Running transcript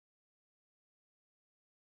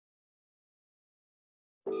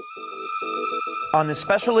On this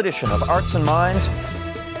special edition of Arts and Minds,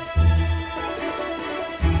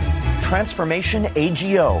 Transformation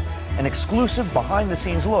AGO, an exclusive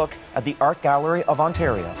behind-the-scenes look at the Art Gallery of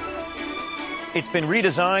Ontario. It's been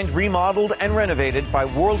redesigned, remodeled, and renovated by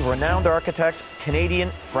world-renowned architect,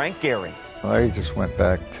 Canadian Frank Gehry. I just went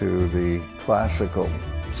back to the classical,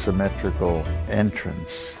 symmetrical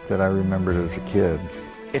entrance that I remembered as a kid.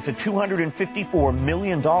 It's a $254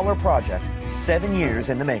 million project, 7 years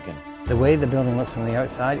in the making. The way the building looks from the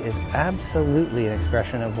outside is absolutely an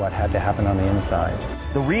expression of what had to happen on the inside.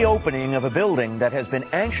 The reopening of a building that has been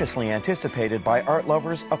anxiously anticipated by art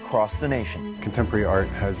lovers across the nation. Contemporary art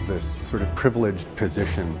has this sort of privileged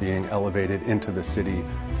position, being elevated into the city,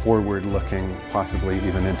 forward-looking, possibly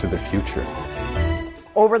even into the future.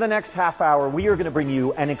 Over the next half hour, we are going to bring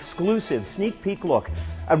you an exclusive sneak peek look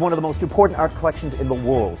at one of the most important art collections in the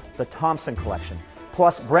world, the Thompson Collection,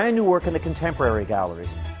 plus brand new work in the contemporary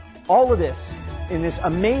galleries. All of this in this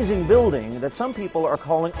amazing building that some people are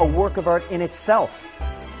calling a work of art in itself.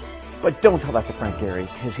 But don't tell that to Frank Gehry,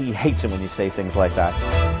 because he hates it when you say things like that.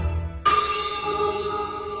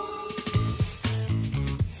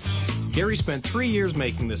 Gehry spent 3 years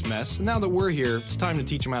making this mess, and now that we're here, it's time to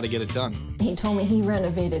teach him how to get it done. He told me he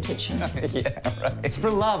renovated kitchen. Yeah, right. It's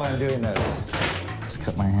for love I'm doing this. Just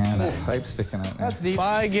cut my hand. Oh, pipe sticking out. That's deep.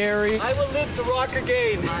 Bye, Gehry. I will live to rock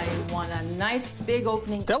again. I want a nice big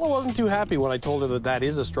opening. Stella wasn't too happy when I told her that that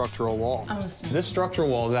is a structural wall. Oh, sorry. This structural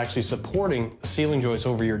wall is actually supporting the ceiling joists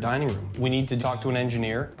over your dining room. We need to talk to an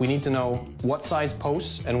engineer. We need to know what size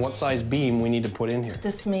posts and what size beam we need to put in here.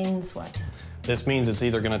 This means what? This means it's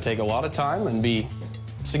either going to take a lot of time and be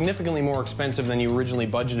significantly more expensive than you originally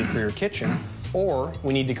budgeted for your kitchen, or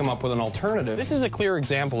we need to come up with an alternative. This is a clear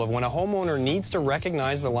example of when a homeowner needs to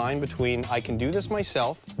recognize the line between I can do this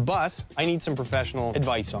myself, but I need some professional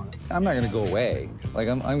advice on it. I'm not going to go away. Like,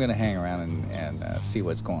 I'm going to hang around and see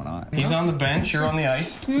what's going on. He's on the bench, you're on the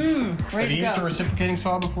ice. Ready Have you to used go. a reciprocating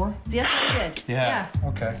saw before? Yes, I did. Yeah.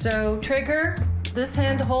 Okay. So trigger, this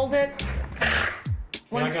hand to hold it.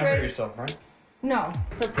 One You're not gonna hurt straight. yourself, right? No.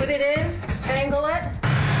 So put it in, angle it.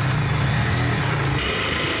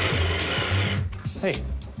 Hey,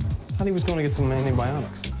 I thought he was going to get some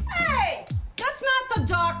antibiotics. Hey, that's not the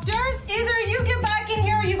doctor's. Either you get back in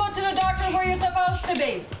here or you go to the doctor where you're supposed to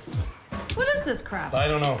be. What is this crap? I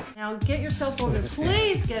don't know. Now get yourself over.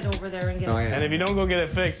 Please get over there and get it. And if you don't go get it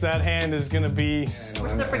fixed, that hand is going to be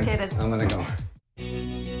Reciprocated. I'm going to go.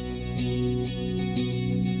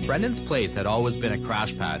 Brendan's place had always been a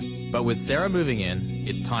crash pad, but with Sarah moving in,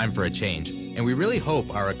 it's time for a change. And we really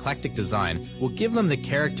hope our eclectic design will give them the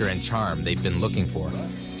character and charm they've been looking for.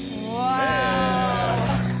 Wow.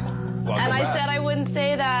 And I said I wouldn't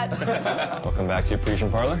say that. Welcome back to your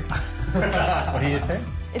Parisian parlor. What do you think?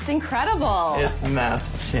 It's incredible. It's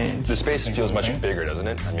massive change. The space feels much bigger, doesn't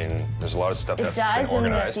it? I mean, there's a lot of stuff It that's does, been and the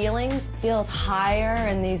organized. ceiling feels higher,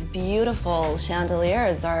 and these beautiful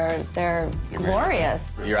chandeliers they're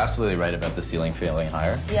glorious. You're absolutely right about the ceiling feeling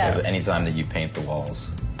higher. Yes. Because anytime that you paint the walls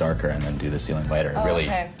darker and then do the ceiling lighter, it really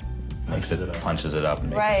makes it punches it up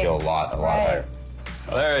and makes it feel a lot higher.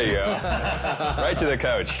 Oh, there you go. Right to the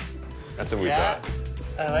couch. That's what we thought.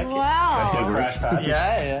 I like Wow. Crash pad.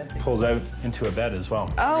 Yeah. Pulls out into a bed as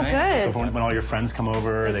well. Oh, good. So when all your friends come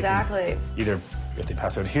over, Exactly. they can either, if they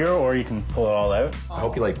pass out here, or you can pull it all out. I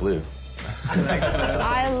hope you like blue.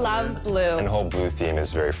 I love blue. And the whole blue theme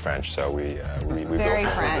is very French, so we Very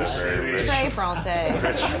built French. very rich, Très français.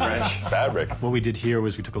 rich French fabric. What we did here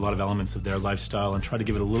was we took a lot of elements of their lifestyle and tried to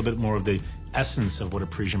give it a little bit more of the essence of what a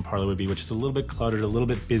Parisian parlor would be, which is a little bit cluttered, a little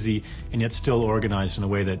bit busy, and yet still organized in a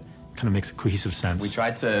way that kind of makes a cohesive sense. We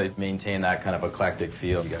tried to maintain that kind of eclectic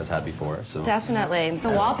feel you guys had before. So Definitely.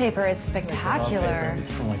 The wallpaper is spectacular. It's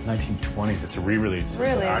from like 1920s. It's a re-release.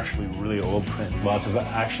 Really? It's actually really old print. Lots of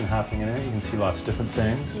action happening in it. You can see lots of different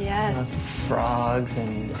things. Yes. Frogs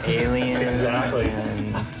and aliens. Exactly.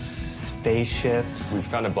 And spaceships. We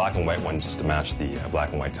found a black and white one just to match the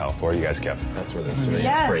black and white tile floor you guys kept. that's where the sort of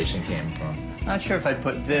Yes. inspiration came from. Not sure if I'd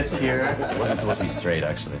put this here. It wasn't supposed to be straight,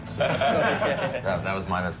 actually. So. that was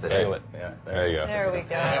my mistake. Yeah, there you go. There we go.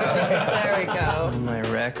 There we go. My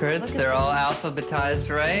records, they're all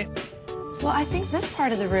alphabetized, right? Well, I think this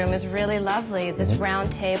part of the room is really lovely. This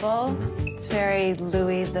round table. It's very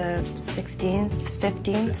Louis the 16th,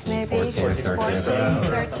 15th, maybe. 14th,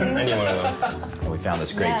 13th. 13th. Any one of them. And we found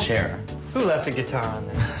this great Yes. chair. Who left a guitar on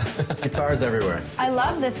there? Guitars everywhere. I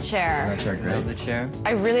love this chair. That chair Love great. the chair.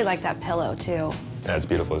 I really like that pillow, too. Yeah, it's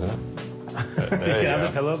beautiful, isn't it? You There can you have the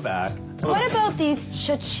go. pillow back. What about these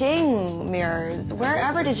cha-ching mirrors?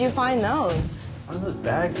 Wherever did you find those? What are those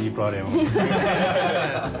bags that you brought in? We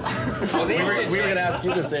were going to ask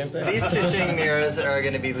you the same thing. These Chiching mirrors are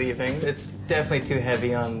going to be leaving. It's definitely too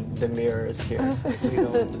heavy on the mirrors here.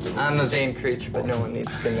 I'm a vain creature, but no one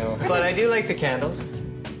needs to know. But I do like the candles.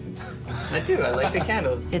 I do. I like the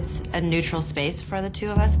candles. It's a neutral space for the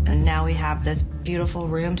two of us, and now we have this beautiful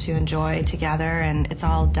room to enjoy together, and it's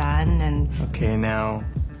all done. And okay, now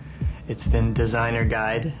it's been designer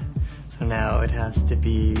guide, so now it has to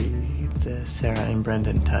be the Sarah and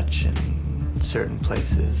Brendan touch in certain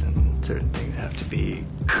places, and certain things have to be